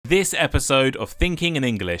This episode of Thinking in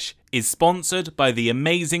English is sponsored by the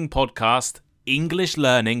amazing podcast English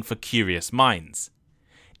Learning for Curious Minds.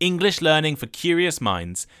 English Learning for Curious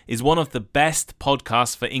Minds is one of the best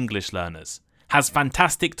podcasts for English learners, has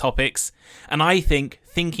fantastic topics, and I think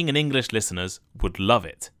Thinking in English listeners would love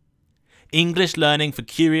it. English Learning for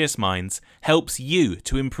Curious Minds helps you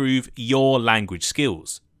to improve your language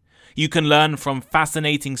skills. You can learn from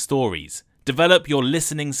fascinating stories, develop your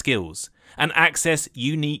listening skills, and access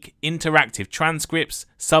unique interactive transcripts,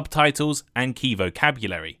 subtitles, and key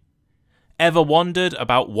vocabulary. Ever wondered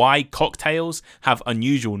about why cocktails have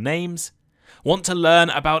unusual names? Want to learn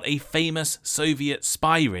about a famous Soviet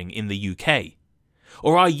spy ring in the UK?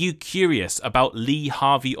 Or are you curious about Lee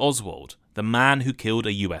Harvey Oswald, the man who killed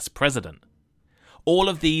a US president? All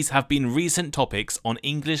of these have been recent topics on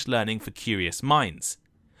English Learning for Curious Minds.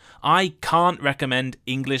 I can't recommend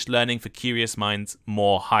English Learning for Curious Minds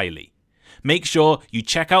more highly. Make sure you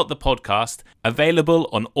check out the podcast, available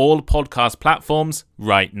on all podcast platforms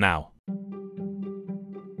right now.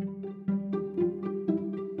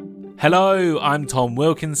 Hello, I'm Tom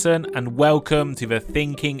Wilkinson and welcome to the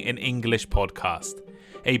Thinking in English podcast,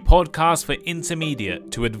 a podcast for intermediate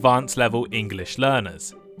to advanced level English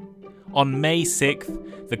learners. On May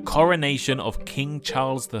 6th, the coronation of King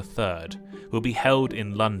Charles III will be held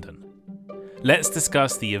in London. Let's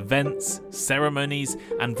discuss the events, ceremonies,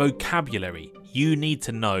 and vocabulary you need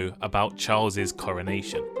to know about Charles's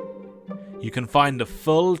coronation. You can find the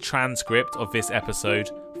full transcript of this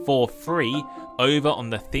episode for free over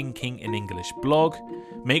on the Thinking in English blog.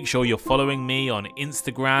 Make sure you're following me on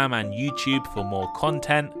Instagram and YouTube for more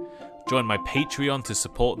content. Join my Patreon to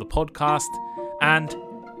support the podcast. And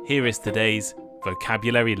here is today's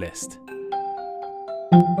vocabulary list.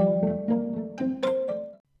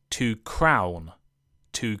 To crown.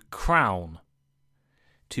 To crown.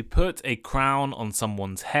 To put a crown on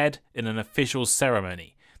someone's head in an official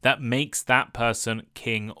ceremony that makes that person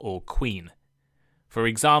king or queen. For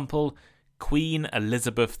example, Queen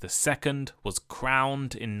Elizabeth II was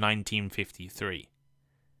crowned in 1953.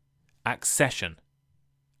 Accession.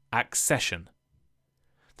 Accession.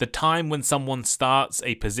 The time when someone starts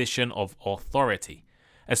a position of authority,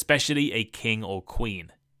 especially a king or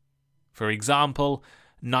queen. For example,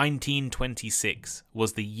 1926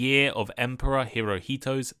 was the year of Emperor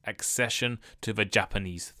Hirohito's accession to the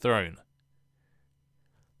Japanese throne.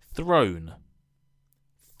 Throne.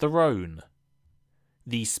 Throne.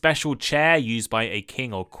 The special chair used by a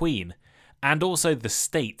king or queen, and also the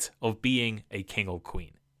state of being a king or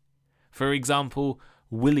queen. For example,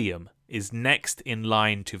 William is next in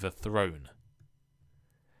line to the throne.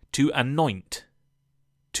 To anoint.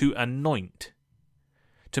 To anoint.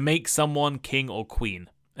 To make someone king or queen,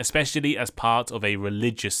 especially as part of a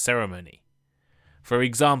religious ceremony. For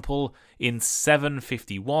example, in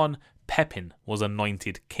 751, Pepin was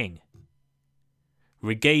anointed king.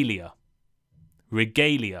 Regalia.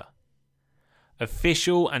 Regalia.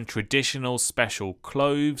 Official and traditional special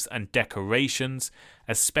clothes and decorations,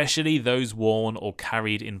 especially those worn or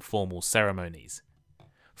carried in formal ceremonies.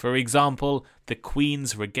 For example, the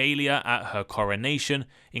Queen's regalia at her coronation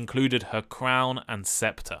included her crown and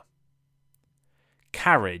scepter.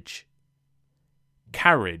 Carriage.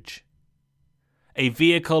 Carriage. A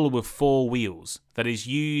vehicle with four wheels that is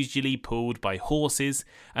usually pulled by horses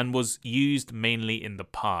and was used mainly in the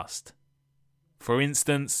past. For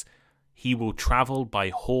instance, he will travel by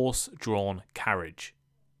horse-drawn carriage.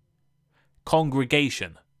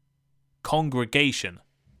 Congregation. Congregation.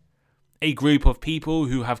 A group of people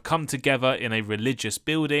who have come together in a religious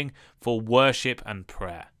building for worship and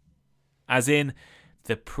prayer. As in,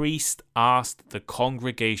 the priest asked the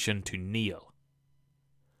congregation to kneel.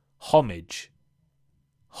 Homage.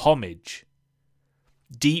 Homage.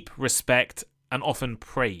 Deep respect and often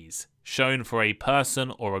praise shown for a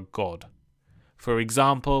person or a god. For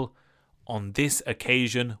example, on this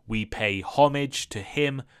occasion we pay homage to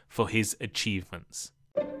him for his achievements.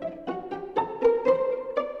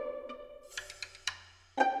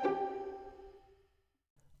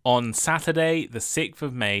 On Saturday, the 6th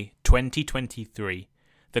of May 2023,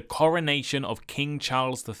 the coronation of King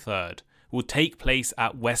Charles III will take place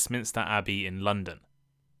at Westminster Abbey in London.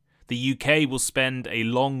 The UK will spend a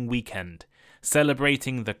long weekend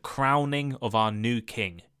celebrating the crowning of our new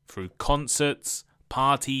king through concerts,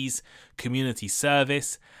 parties, community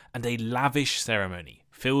service, and a lavish ceremony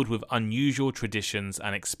filled with unusual traditions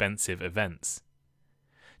and expensive events.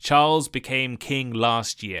 Charles became king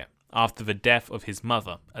last year after the death of his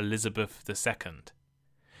mother, Elizabeth II.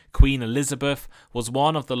 Queen Elizabeth was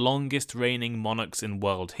one of the longest reigning monarchs in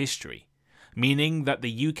world history, meaning that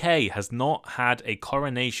the UK has not had a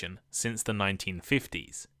coronation since the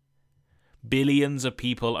 1950s. billions of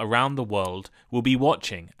people around the world will be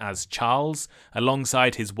watching as Charles,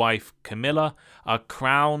 alongside his wife Camilla, are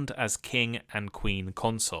crowned as king and queen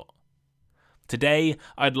consort. Today,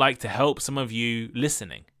 I'd like to help some of you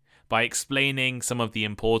listening by explaining some of the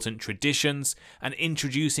important traditions and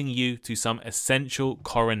introducing you to some essential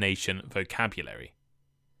coronation vocabulary.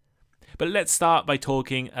 But let's start by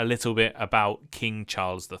talking a little bit about King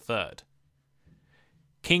Charles III.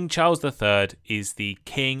 King Charles III is the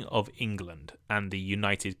King of England and the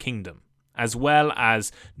United Kingdom, as well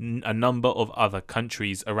as a number of other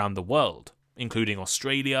countries around the world, including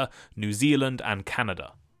Australia, New Zealand, and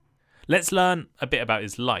Canada. Let's learn a bit about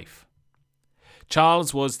his life.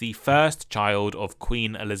 Charles was the first child of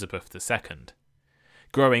Queen Elizabeth II.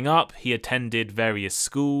 Growing up, he attended various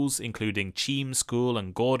schools, including Cheam School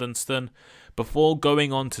and Gordonston, before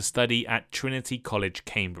going on to study at Trinity College,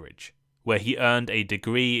 Cambridge, where he earned a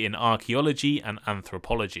degree in archaeology and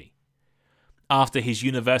anthropology. After his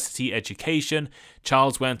university education,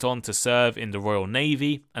 Charles went on to serve in the Royal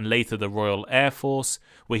Navy and later the Royal Air Force,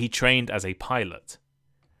 where he trained as a pilot.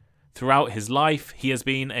 Throughout his life, he has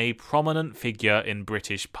been a prominent figure in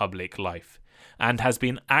British public life and has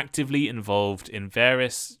been actively involved in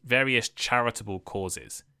various charitable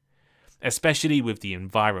causes, especially with the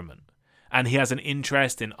environment, and he has an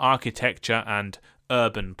interest in architecture and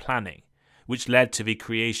urban planning, which led to the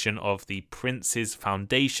creation of the Prince's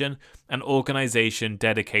Foundation, an organisation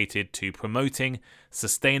dedicated to promoting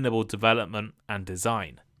sustainable development and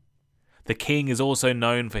design. The king is also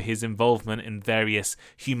known for his involvement in various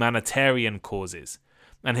humanitarian causes,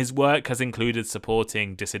 and his work has included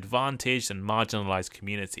supporting disadvantaged and marginalised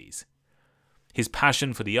communities. His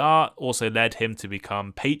passion for the art also led him to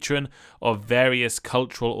become patron of various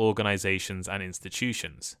cultural organisations and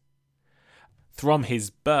institutions. From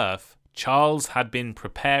his birth, Charles had been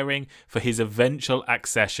preparing for his eventual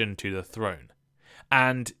accession to the throne,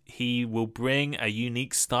 and he will bring a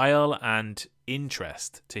unique style and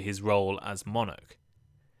interest to his role as monarch.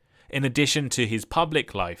 In addition to his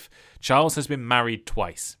public life, Charles has been married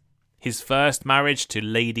twice. His first marriage to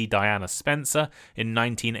Lady Diana Spencer in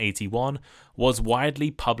 1981 was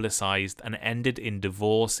widely publicised and ended in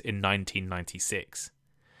divorce in 1996.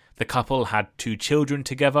 The couple had 2 children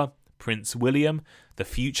together, Prince William, the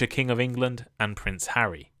future King of England, and Prince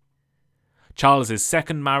Harry. Charles's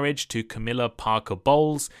second marriage to Camilla Parker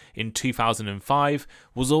Bowles in 2005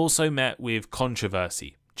 was also met with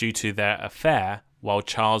controversy due to their affair while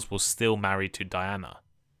Charles was still married to Diana.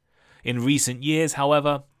 In recent years,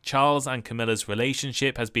 however, Charles and Camilla's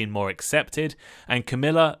relationship has been more accepted, and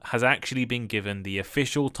Camilla has actually been given the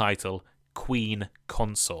official title Queen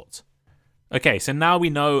Consort. Okay, so now we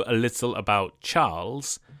know a little about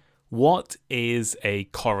Charles. What is a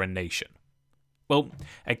coronation? Well,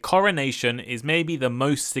 a coronation is maybe the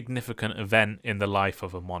most significant event in the life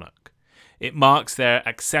of a monarch. It marks their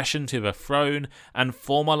accession to the throne and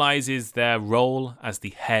formalises their role as the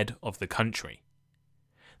head of the country.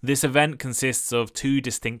 This event consists of 2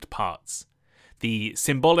 distinct parts: the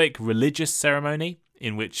symbolic religious ceremony,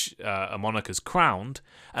 in which a monarch is crowned,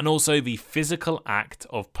 and also the physical act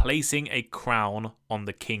of placing a crown on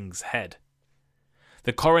the king's head.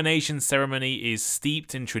 The coronation ceremony is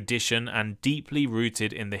steeped in tradition and deeply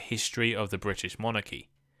rooted in the history of the British monarchy.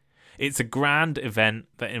 It's a grand event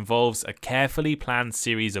that involves a carefully planned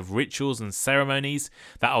series of rituals and ceremonies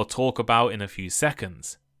that I'll talk about in a few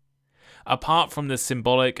seconds. Apart from the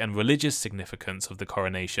symbolic and religious significance of the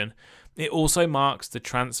coronation, it also marks the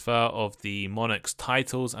transfer of the monarch's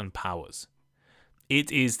titles and powers. It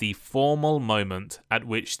is the formal moment at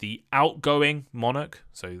which the outgoing monarch,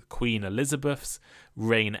 so Queen Elizabeth's,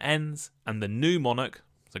 reign ends and the new monarch,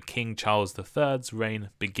 so King Charles III's reign,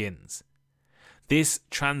 begins. This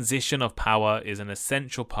transition of power is an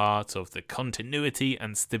essential part of the continuity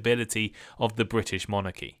and stability of the British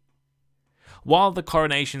monarchy. While the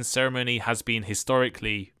coronation ceremony has been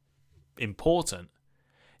historically important,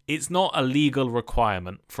 it's not a legal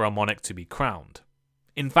requirement for a monarch to be crowned.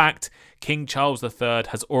 In fact, King Charles III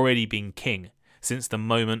has already been king since the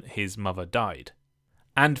moment his mother died.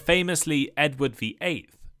 And famously, Edward VIII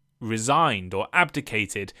resigned or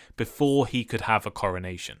abdicated before he could have a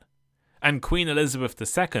coronation. And Queen Elizabeth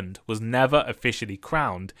II was never officially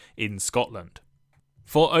crowned in Scotland.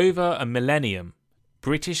 For over a millennium,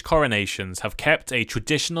 British coronations have kept a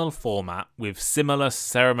traditional format with similar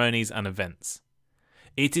ceremonies and events.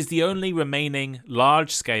 It is the only remaining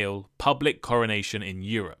large-scale public coronation in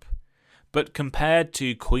Europe, but compared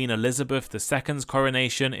to Queen Elizabeth II's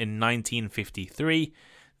coronation in 1953,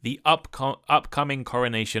 the upcoming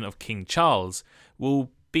coronation of King Charles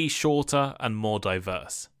will be shorter and more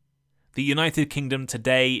diverse. The United Kingdom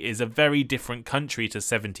today is a very different country to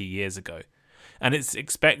 70 years ago, and it's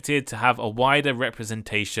expected to have a wider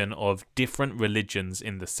representation of different religions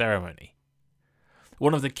in the ceremony.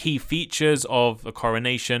 One of the key features of a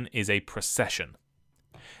coronation is a procession.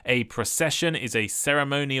 A procession is a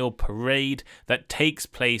ceremonial parade that takes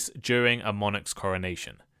place during a monarch's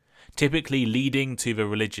coronation, typically leading to the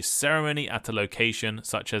religious ceremony at a location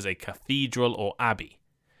such as a cathedral or abbey.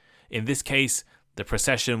 In this case, the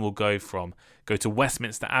procession will go to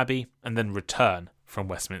Westminster Abbey and then return from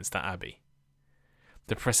Westminster Abbey.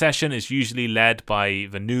 The procession is usually led by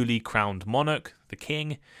the newly crowned monarch, the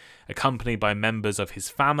king, accompanied by members of his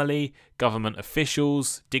family, government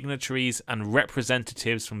officials, dignitaries, and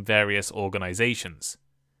representatives from various organisations.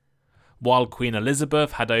 While Queen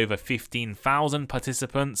Elizabeth had over 15,000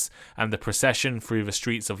 participants and the procession through the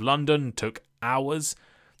streets of London took hours,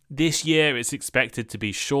 this year it's expected to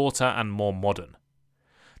be shorter and more modern.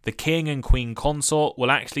 The King and Queen Consort will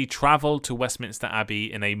actually travel to Westminster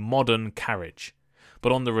Abbey in a modern carriage,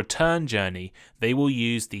 but on the return journey they will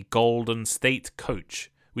use the Golden State Coach,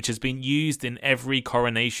 which has been used in every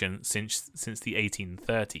coronation since the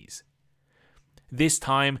 1830s. This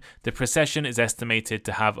time, the procession is estimated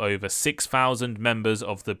to have over 6,000 members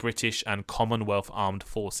of the British and Commonwealth Armed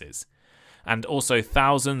Forces, and also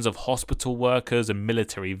thousands of hospital workers and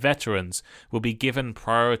military veterans will be given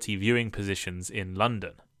priority viewing positions in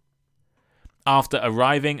London. After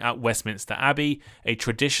arriving at Westminster Abbey, a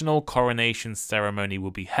traditional coronation ceremony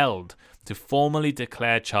will be held to formally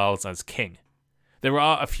declare Charles as king. There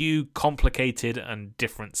are a few complicated and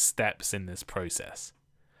different steps in this process.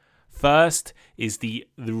 First is the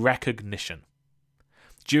recognition.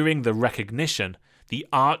 During the recognition, the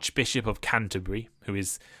Archbishop of Canterbury, who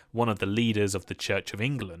is one of the leaders of the Church of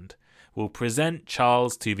England, will present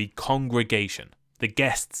Charles to the congregation, the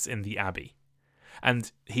guests in the abbey,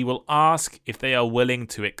 and he will ask if they are willing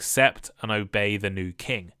to accept and obey the new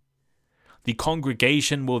king. The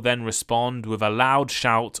congregation will then respond with a loud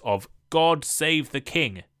shout of "God save the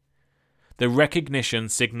King!" The recognition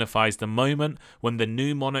signifies the moment when the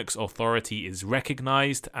new monarch's authority is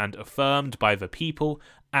recognised and affirmed by the people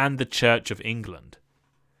and the Church of England.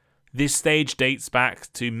 This stage dates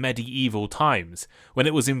back to medieval times, when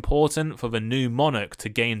it was important for the new monarch to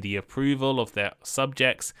gain the approval of their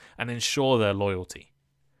subjects and ensure their loyalty.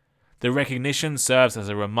 The recognition serves as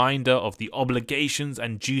a reminder of the obligations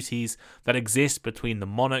and duties that exist between the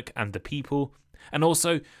monarch and the people, and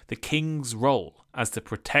also the king's role as the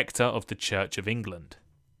protector of the Church of England.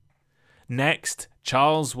 Next,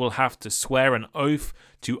 Charles will have to swear an oath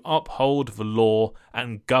to uphold the law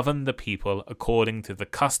and govern the people according to the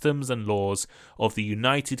customs and laws of the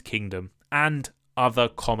United Kingdom and other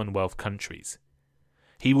Commonwealth countries.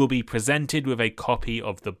 He will be presented with a copy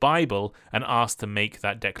of the Bible and asked to make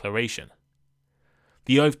that declaration.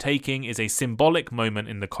 The oath-taking is a symbolic moment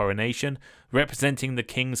in the coronation, representing the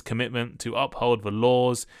king's commitment to uphold the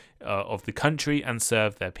laws of the country and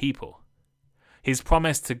serve their people. His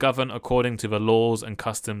promise to govern according to the laws and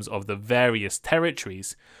customs of the various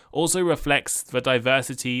territories also reflects the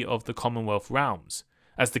diversity of the Commonwealth realms,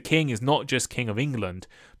 as the king is not just King of England,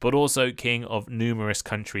 but also king of numerous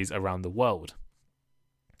countries around the world.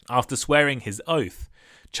 After swearing his oath,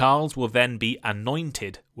 Charles will then be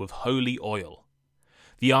anointed with holy oil.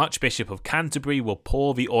 The Archbishop of Canterbury will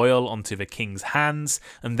pour the oil onto the king's hands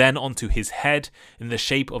and then onto his head in the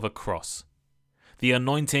shape of a cross. The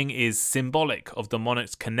anointing is symbolic of the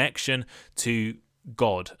monarch's connection to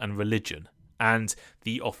God and religion, and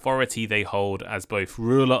the authority they hold as both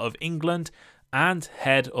ruler of England and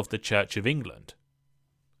head of the Church of England.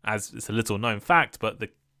 As it's a little known fact, but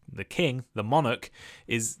the king, the monarch,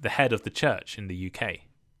 is the head of the church in the UK.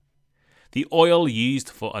 The oil used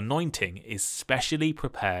for anointing is specially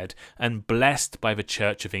prepared and blessed by the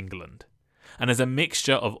Church of England, and is a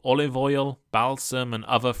mixture of olive oil, balsam, and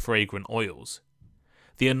other fragrant oils.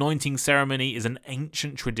 The anointing ceremony is an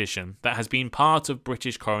ancient tradition that has been part of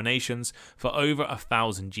British coronations for over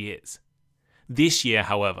 1,000 years. This year,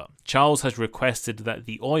 however, Charles has requested that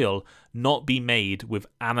the oil not be made with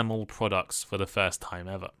animal products for the first time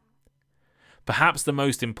ever. Perhaps the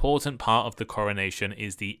most important part of the coronation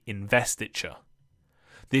is the investiture.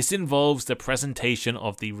 This involves the presentation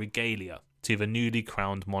of the regalia to the newly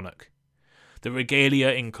crowned monarch. The regalia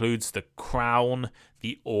includes the crown,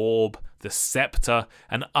 the orb, the scepter,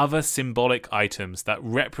 and other symbolic items that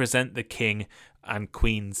represent the king and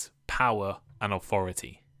queen's power and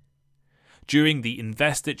authority. During the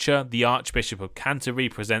investiture, the Archbishop of Canterbury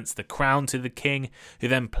presents the crown to the king, who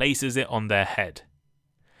then places it on their head.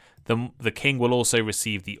 The king will also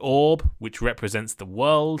receive the orb, which represents the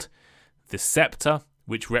world, the scepter,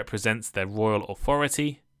 which represents their royal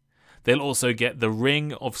authority. They'll also get the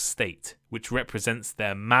ring of state, which represents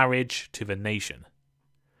their marriage to the nation.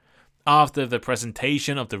 After the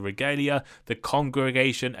presentation of the regalia, the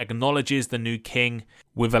congregation acknowledges the new king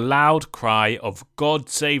with a loud cry of "God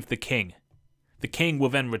save the king." The king will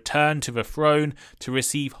then return to the throne to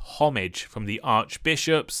receive homage from the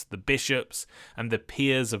archbishops, the bishops, and the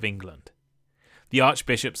peers of England. The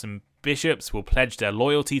archbishops and bishops will pledge their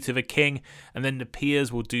loyalty to the king, and then the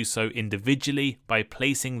peers will do so individually by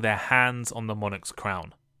placing their hands on the monarch's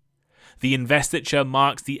crown. The investiture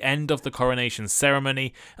marks the end of the coronation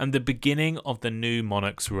ceremony and the beginning of the new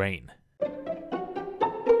monarch's reign.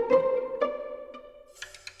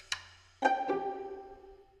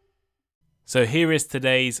 So here is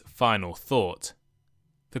today's final thought.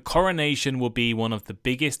 The coronation will be one of the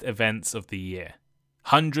biggest events of the year.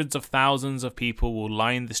 Hundreds of thousands of people will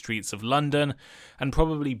line the streets of London, and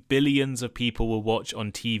probably billions of people will watch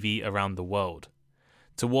on TV around the world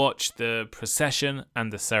to watch the procession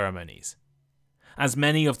and the ceremonies. As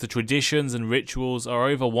many of the traditions and rituals are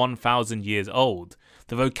over 1,000 years old,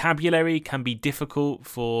 the vocabulary can be difficult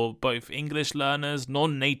for both English learners,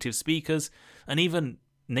 non-native speakers, and even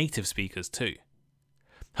native speakers too.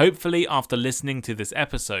 Hopefully, after listening to this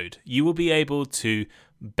episode, you will be able to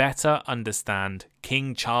better understand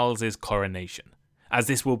King Charles's coronation, as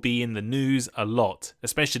this will be in the news a lot,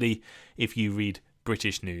 especially if you read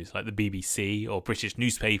British news like the BBC or British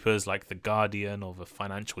newspapers like The Guardian or the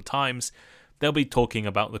Financial Times. They'll be talking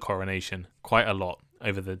about the coronation quite a lot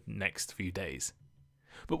over the next few days.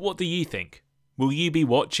 But what do you think? Will you be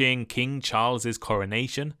watching King Charles's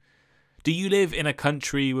coronation? Do you live in a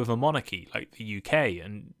country with a monarchy like the UK,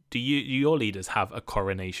 and do your leaders have a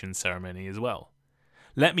coronation ceremony as well?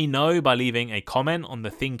 Let me know by leaving a comment on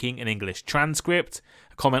the Thinking in English transcript,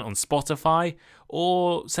 a comment on Spotify,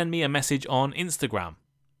 or send me a message on Instagram.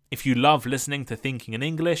 If you love listening to Thinking in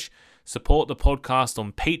English, support the podcast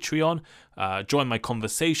on Patreon, join my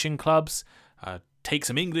conversation clubs, take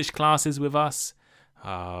some English classes with us,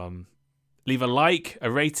 leave a like,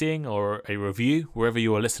 a rating, or a review wherever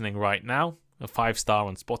you are listening right now. A 5-star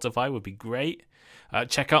on Spotify would be great.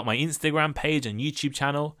 Check out my Instagram page and YouTube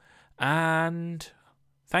channel. And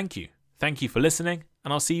thank you. Thank you for listening,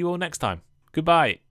 and I'll see you all next time. Goodbye.